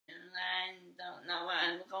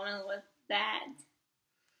deal with that.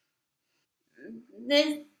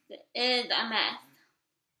 This is a mess.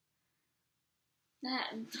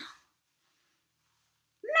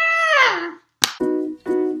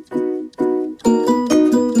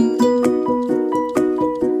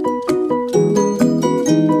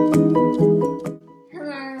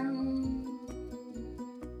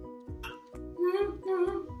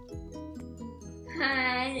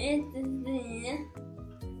 Hi, it's Z.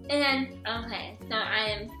 And okay, so I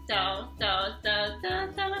am so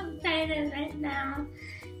excited right now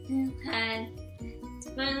because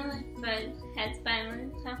Spring has finally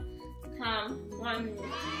come for me,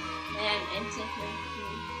 and it just makes me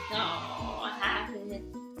so happy.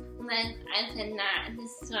 Like, I cannot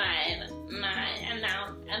describe my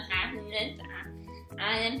amount of happiness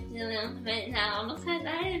I am feeling right now because I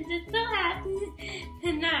am just so happy to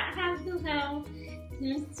not have to go to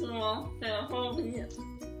school for a whole week.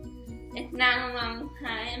 It's not a long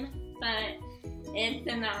time, but it's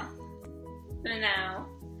enough for now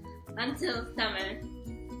until summer.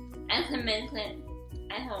 I can make it,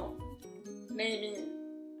 I hope. Maybe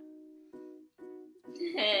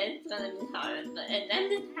it's gonna be hard, but I'm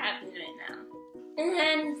just happy right now.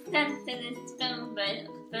 And since it is spring break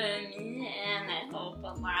for me, and I hope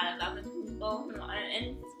a lot of other people who are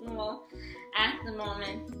in school at the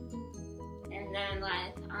moment in their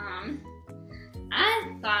life,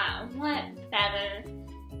 I thought what better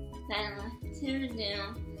than to do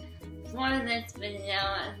for this video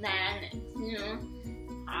than to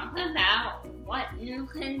talk about what you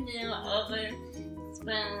can do over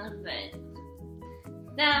spring break.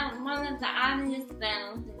 So one of the obvious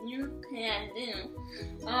things you can do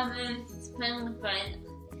over spring break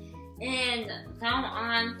is go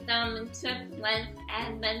on some trip-like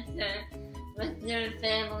adventure with your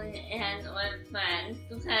family and or friends,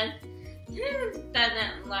 because who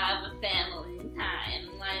doesn't love family time?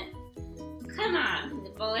 Like, come on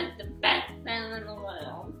people, it's the best thing in the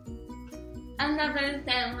world. Another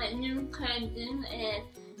thing that you could do is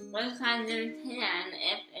work on your tan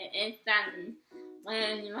if it is sunny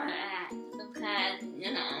where you are at, because,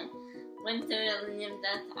 you know, winter leaves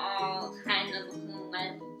us all kind of looking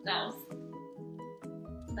like ghosts.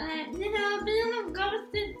 But, you know, being a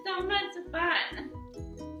ghost is so much fun.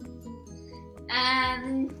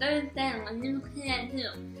 And the third thing you can do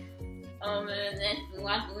over this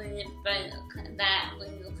lovely break that we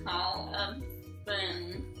call a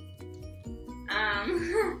spring,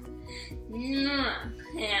 you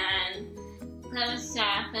can go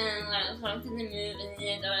shopping, or go to the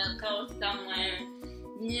movies, or go somewhere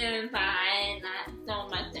nearby, not so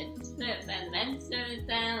much a trip adventure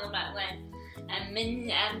thing, but like a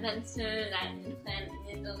mini adventure that you can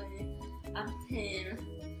easily obtain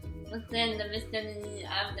within the vicinity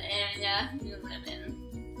of the area you live in.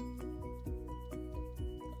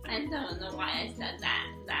 I don't know why I said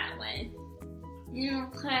that way. You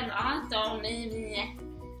could also maybe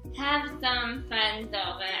have some friends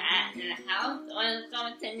over at your house, or go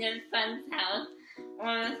to your friend's house,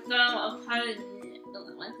 or throw a party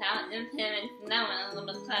without your parents knowing,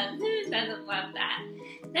 because who doesn't love that?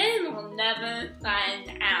 They will never find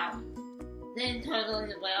out. They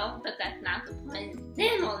totally will, but that's not the point.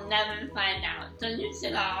 They will never find out, so you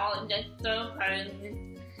should all just throw parties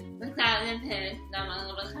without your parents knowing,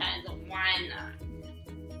 because why not?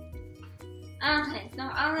 Okay, so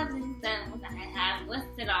all of these things I have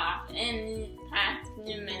listed off in these past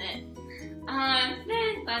few minutes are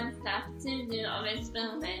very fun stuff to do over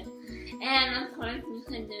spring break, and of course you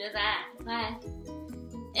can do that, but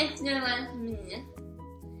if you're like me,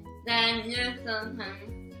 then you're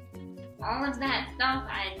thinking all of that stuff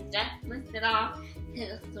I just listed off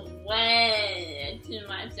takes way too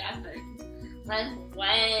much effort, like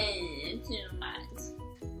way too much.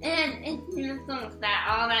 And if you think that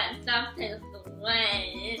all that stuff takes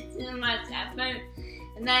way too much effort,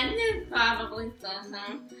 then you're probably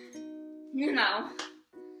thinking, you know,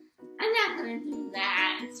 I'm not gonna do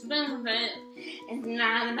that. Spring break is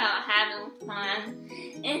not about having fun.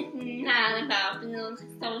 It's not about being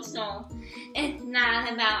social. It's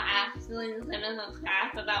not about actually giving a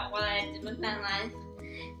crap about what I do with my life.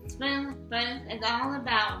 Spring break is all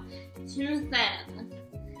about two things: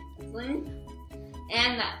 sleep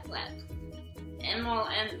and Netflix, and more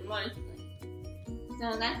sleep.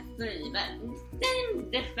 So that's three, but same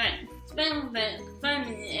difference. Spring break for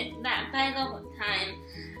me is that vital time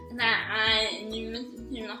that I use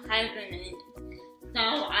to hibernate, so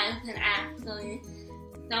I can actually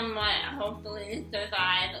somewhat hopefully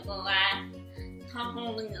survive the last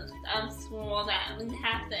couple weeks of school that we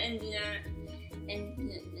have to endure.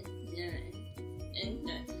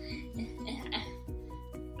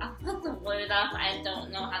 I'll put the word off, I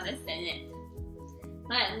don't know how to say it.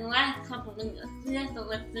 But the last couple weeks, just the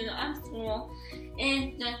lifting of school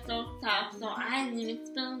is just so tough, so I need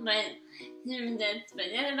to feel like to just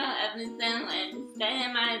forget about everything and stay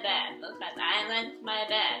in my bed because I like my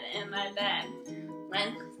bed and my bed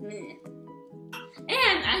likes me.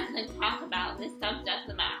 And I could talk about this subject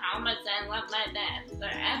about how much I love my bed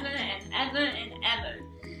forever and ever and ever,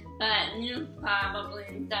 but you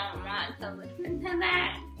probably don't want to listen to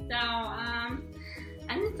that. So,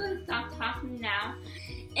 I'm just going to stop talking now.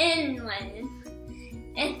 Anyways,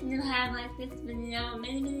 if you have liked this video,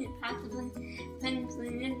 maybe possibly please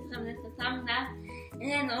give this a thumbs up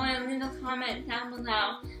and or leave a comment down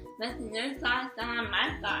below with your thoughts on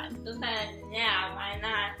my thoughts because yeah, why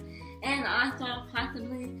not? And also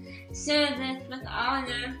possibly share this with all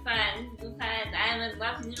your friends because I would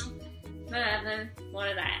love you forever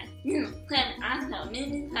for that. You could also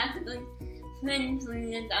maybe possibly please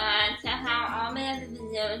check out all my other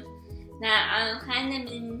videos that are kind of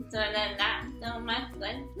maybe sort of not so much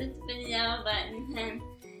like this video, but you can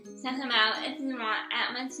check them out if you want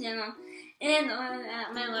at my channel and or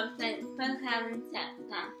at my website,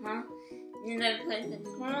 ForCalvinChat.com. Either place is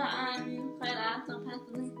cool on you could also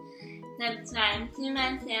possibly subscribe to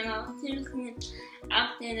my channel to keep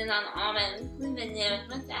updated on all my weekly videos,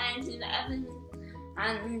 which I do every week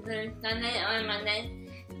on either Sunday or Monday,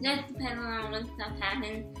 just depending on when stuff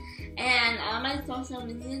happens. And all my social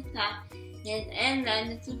media stuff is in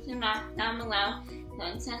the description box down below,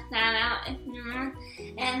 so check that out if you want.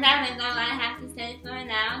 And that is all I have to say for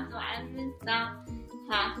now, so I'm going to stop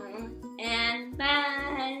talking, and bye!